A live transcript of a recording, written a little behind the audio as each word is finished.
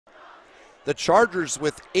The Chargers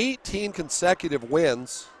with 18 consecutive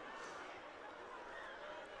wins.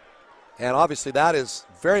 And obviously that is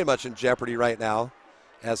very much in jeopardy right now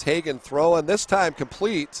as Hagan throwing, this time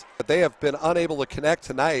complete. But they have been unable to connect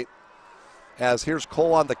tonight as here's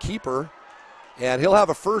Cole on the keeper. And he'll have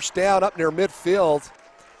a first down up near midfield.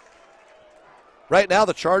 Right now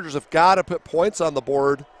the Chargers have got to put points on the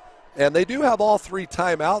board. And they do have all 3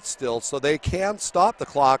 timeouts still, so they can stop the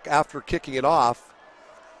clock after kicking it off.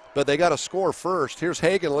 But they got to score first. Here's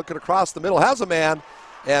Hagan looking across the middle, has a man,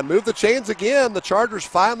 and move the chains again. The Chargers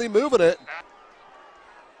finally moving it.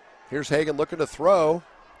 Here's Hagan looking to throw,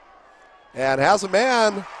 and has a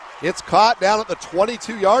man. It's caught down at the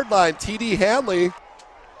 22-yard line. T.D. Hanley.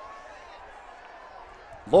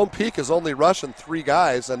 Lone Peak is only rushing 3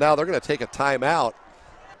 guys, and now they're going to take a timeout.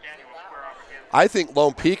 I think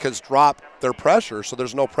Lone Peak has dropped their pressure, so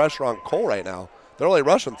there's no pressure on Cole right now. They're only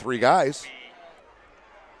rushing 3 guys.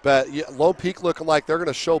 But Lone Peak looking like they're going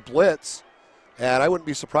to show blitz. And I wouldn't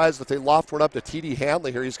be surprised if they loft one up to T.D.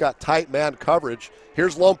 Hanley here. He's got tight man coverage.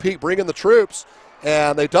 Here's Lone Peak bringing the troops.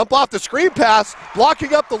 And they dump off the screen pass,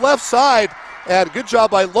 blocking up the left side. And good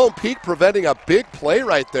job by Lone Peak preventing a big play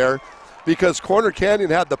right there, because Corner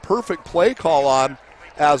Canyon had the perfect play call on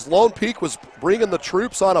as Lone Peak was bringing the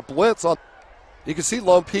troops on a blitz. You can see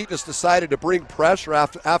Lone Peak just decided to bring pressure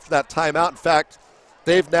after that timeout. In fact,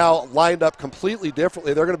 they've now lined up completely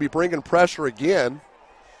differently. They're going to be bringing pressure again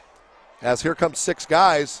as here comes 6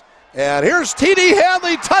 guys. And here's T.D.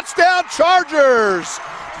 Hanley, touchdown Chargers.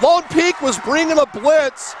 Lone Peak was bringing a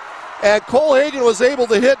blitz, and Cole Hagan was able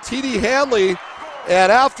to hit T.D. Hanley.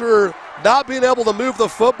 And after not being able to move the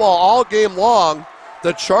football all game long,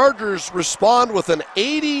 the Chargers respond with an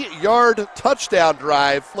 80-yard touchdown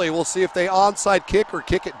drive. We'll see if they onside kick or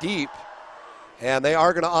kick it deep. And they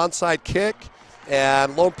are going to onside kick,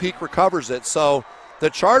 and Lone Peak recovers it. So the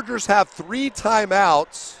Chargers have 3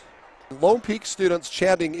 timeouts. Lone Peak students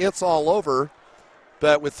chanting "It's all over,"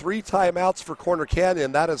 but with 3 timeouts for Corner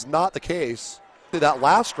Canyon, that is not the case. That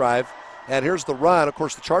last drive, and here's the run. Of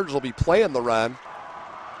course, the Chargers will be playing the run.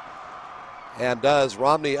 And does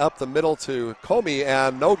Romney up the middle to Comey,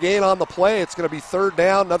 and no gain on the play. It's going to be 3rd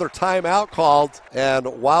down, another timeout called. And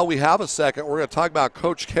while we have a second, we're going to talk about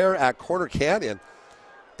Coach Kerr at Corner Canyon.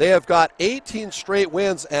 They have got 18 straight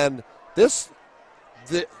wins, and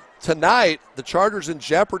tonight the Chargers in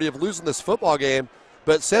jeopardy of losing this football game.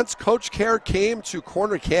 But since Coach Kerr came to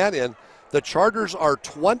Corner Canyon, the Chargers are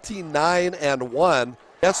 29-1.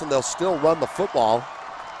 Yes, and they'll still run the football.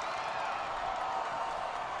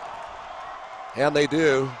 And they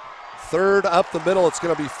do. 3rd up the middle. It's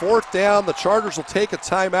going to be 4th down. The Chargers will take a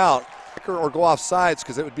timeout or go off sides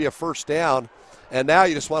because it would be a first down. And now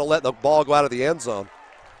you just want to let the ball go out of the end zone.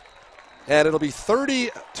 And it'll be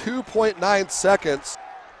 32.9 seconds.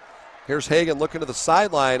 Here's Hagan looking to the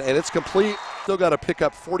sideline, and it's complete. Still got to pick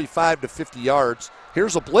up 45 to 50 yards.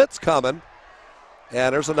 Here's a blitz coming.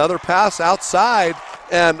 And there's another pass outside.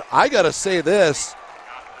 And I got to say this.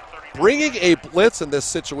 Bringing a blitz in this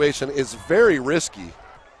situation is very risky.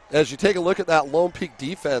 As you take a look at that Lone Peak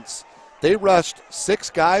defense, they rushed 6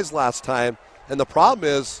 guys last time, and the problem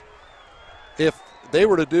is if they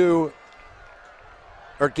were to do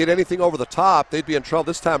or get anything over the top, they'd be in trouble.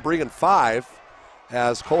 This time bringing 5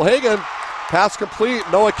 as Cole Hagan, pass complete,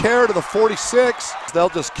 Noah Kerr to the 46. They'll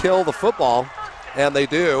just kill the football, and they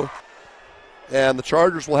do. And the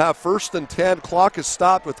Chargers will have 1st and 10. Clock is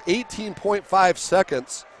stopped with 18.5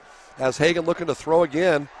 seconds. As Hagan looking to throw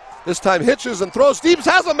again. This time hitches and throws deep,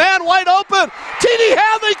 has a man wide open. T.D.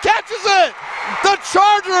 Hanley catches it. The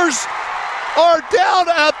Chargers are down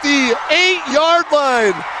at the 8-yard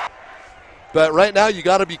line. But right now you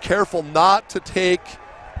got to be careful not to take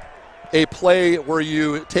a play where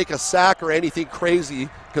you take a sack or anything crazy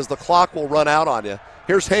because the clock will run out on you.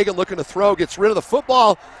 Here's Hagan looking to throw, gets rid of the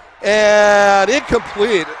football, and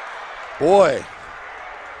incomplete. Boy,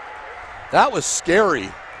 that was scary,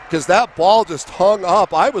 because that ball just hung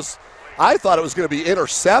up. I thought it was going to be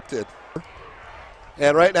intercepted.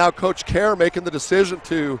 And right now, Coach Kerr making the decision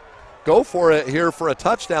to go for it here for a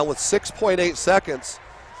touchdown with 6.8 seconds.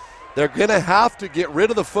 They're going to have to get rid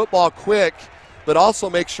of the football quick, but also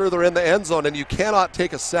make sure they're in the end zone, and you cannot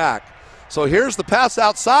take a sack. So here's the pass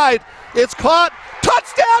outside. It's caught.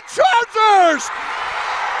 Touchdown, Chargers!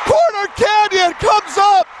 Corner Canyon comes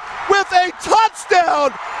up with a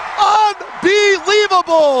touchdown.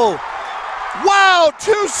 Unbelievable. Wow,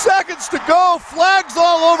 2 seconds to go. Flags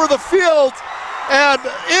all over the field. And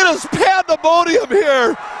it is pandemonium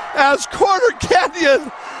here as Corner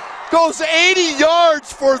Canyon goes 80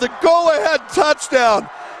 yards for the go-ahead touchdown.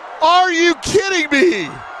 Are you kidding me?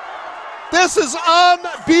 This is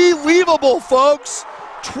unbelievable, folks.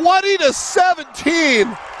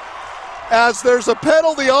 20-17. As there's a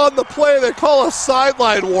penalty on the play, they call a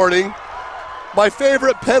sideline warning. My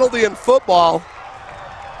favorite penalty in football.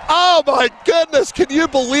 Oh my goodness, can you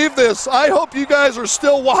believe this? I hope you guys are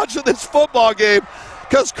still watching this football game,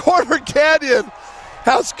 because Corner Canyon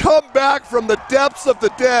has come back from the depths of the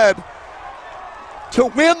dead to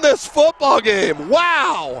win this football game.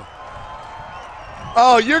 Wow.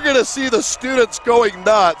 Oh, you're going to see the students going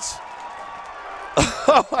nuts.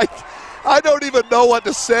 I don't even know what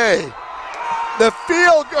to say. The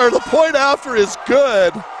field, or the point after, is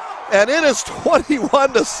good, and it is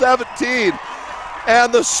 21-17.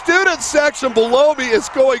 And the student section below me is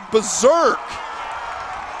going berserk.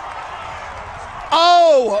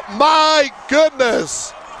 Oh my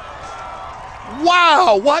goodness.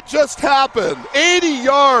 Wow, what just happened? 80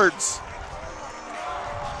 yards.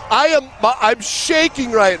 I'm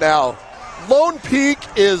shaking right now. Lone Peak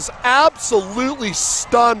is absolutely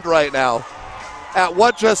stunned right now at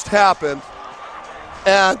what just happened.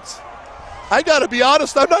 And I got to be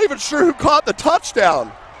honest, I'm not even sure who caught the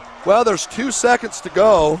touchdown. Well, there's 2 seconds to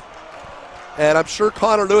go, and I'm sure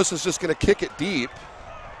Connor Lewis is just going to kick it deep.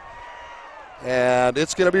 And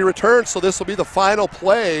it's going to be returned, so this will be the final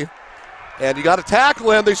play. And you got to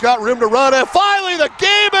tackle him. He's got room to run, and finally the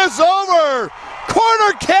game is over.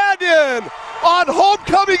 Corner Canyon on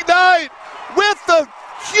homecoming night with the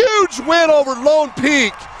huge win over Lone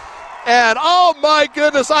Peak. And oh my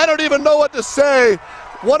goodness, I don't even know what to say.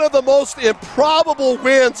 One of the most improbable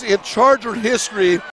wins in Charger history.